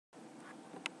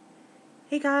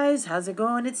Hey guys, how's it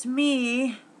going? It's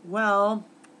me. Well,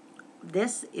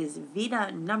 this is Veda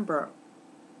number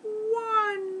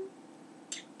 1.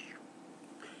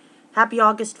 Happy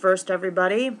August 1st,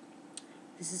 everybody.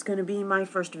 This is going to be my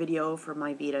first video for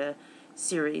my Veda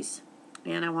series.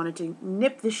 And I wanted to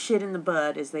nip this shit in the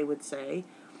bud, as they would say,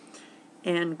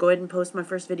 and go ahead and post my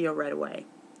first video right away.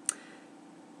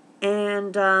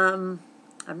 And I'm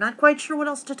not quite sure what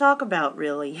else to talk about,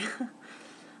 really.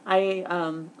 I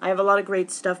have a lot of great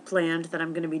stuff planned that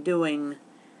I'm going to be doing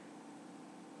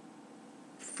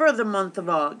for the month of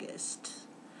August.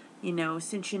 You know,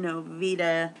 since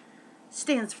Veda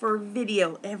stands for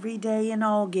video every day in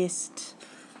August.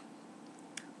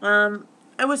 I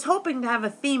was hoping to have a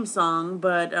theme song,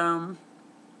 but that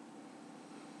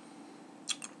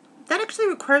actually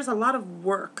requires a lot of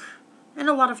work and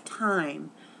a lot of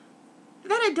time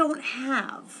that I don't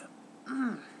have.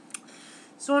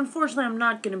 So unfortunately, I'm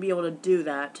not going to be able to do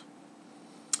that.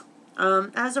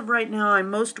 As of right now, I'm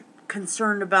most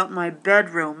concerned about my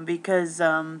bedroom because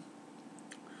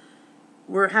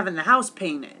we're having the house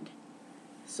painted.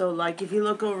 So, like, if you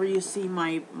look over, you see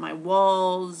my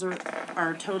walls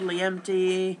are totally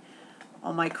empty.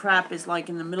 All my crap is, like,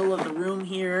 in the middle of the room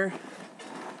here.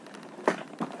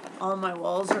 All my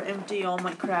walls are empty. All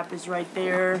my crap is right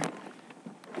there,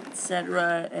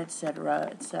 etc., etc.,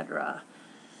 etc.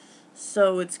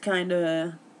 So it's kind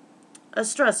of a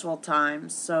stressful time.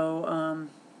 So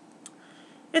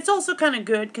it's also kind of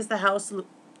good because the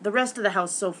rest of the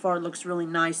house so far looks really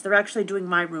nice. They're actually doing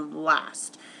my room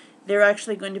last. They're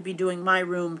actually going to be doing my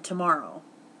room tomorrow.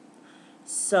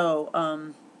 So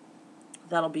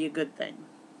that'll be a good thing.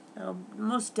 That'll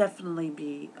most definitely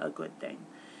be a good thing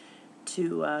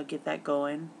to get that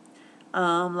going.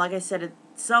 Like I said, at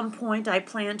some point I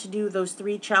plan to do those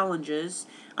 3 challenges.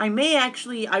 I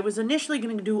was initially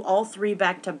going to do all 3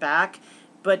 back to back,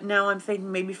 but now I'm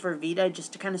thinking maybe for Veda,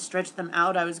 just to kind of stretch them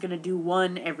out, I was going to do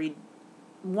one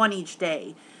each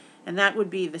day. And that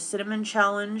would be the cinnamon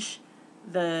challenge,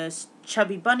 the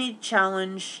chubby bunny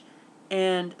challenge,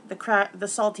 and the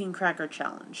saltine cracker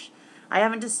challenge. I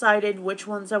haven't decided which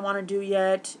ones I want to do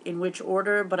yet, in which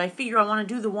order, but I figure I want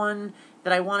to do the one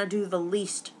that I want to do the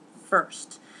least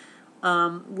first,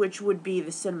 which would be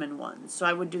the cinnamon one. So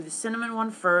I would do the cinnamon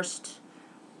one first,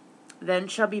 then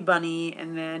chubby bunny,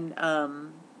 and then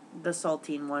the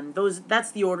saltine one.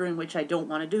 That's the order in which I don't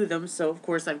want to do them, so of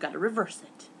course I've got to reverse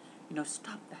it.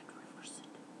 Stop that, reverse it.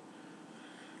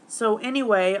 So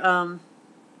anyway,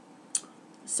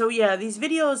 so yeah, these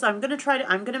videos I'm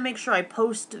gonna make sure I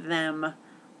post them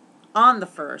on the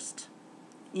 1st,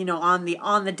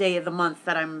 on the day of the month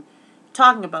that I'm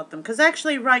talking about them, because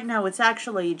actually right now it's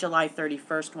actually July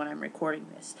 31st when I'm recording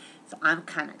this, so I'm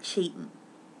kind of cheating.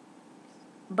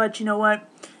 But you know what?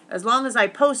 As long as I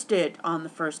post it on the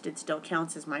 1st, it still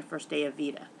counts as my first day of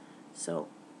Veda. So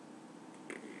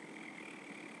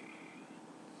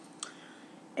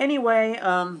anyway,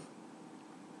 I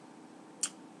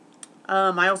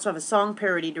also have a song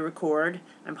parody to record.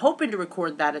 I'm hoping to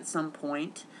record that at some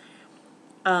point.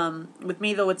 With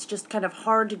me, though, it's just kind of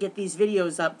hard to get these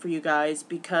videos up for you guys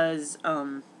because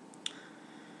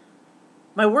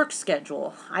my work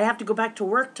schedule. I have to go back to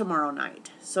work tomorrow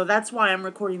night. So that's why I'm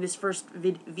recording this first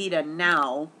Veda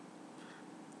now.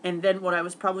 And then what I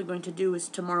was probably going to do is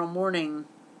tomorrow morning,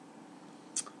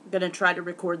 I'm going to try to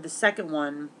record the second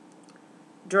one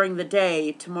during the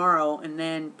day tomorrow and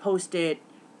then post it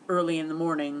early in the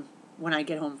morning when I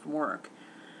get home from work.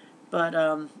 But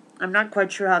I'm not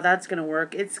quite sure how that's going to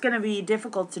work. It's going to be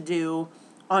difficult to do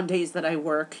on days that I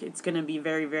work. It's going to be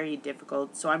very, very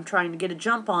difficult. So I'm trying to get a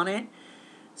jump on it.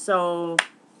 So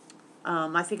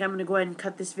I think I'm going to go ahead and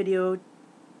cut this video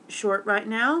short right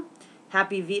now.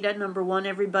 Happy Veda number 1,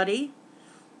 everybody.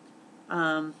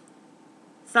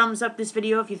 Thumbs up this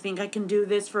video if you think I can do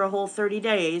this for a whole 30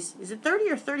 days. Is it 30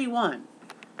 or 31?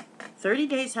 30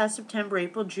 days has September,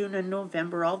 April, June, and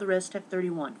November. All the rest have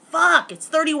 31. Fuck! It's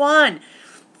 31!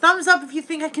 Thumbs up if you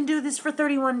think I can do this for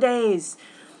 31 days.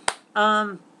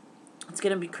 It's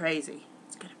gonna be crazy.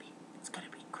 It's gonna be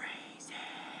crazy.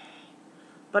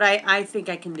 But I think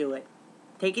I can do it.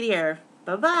 Take it here.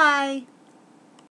 Bye-bye.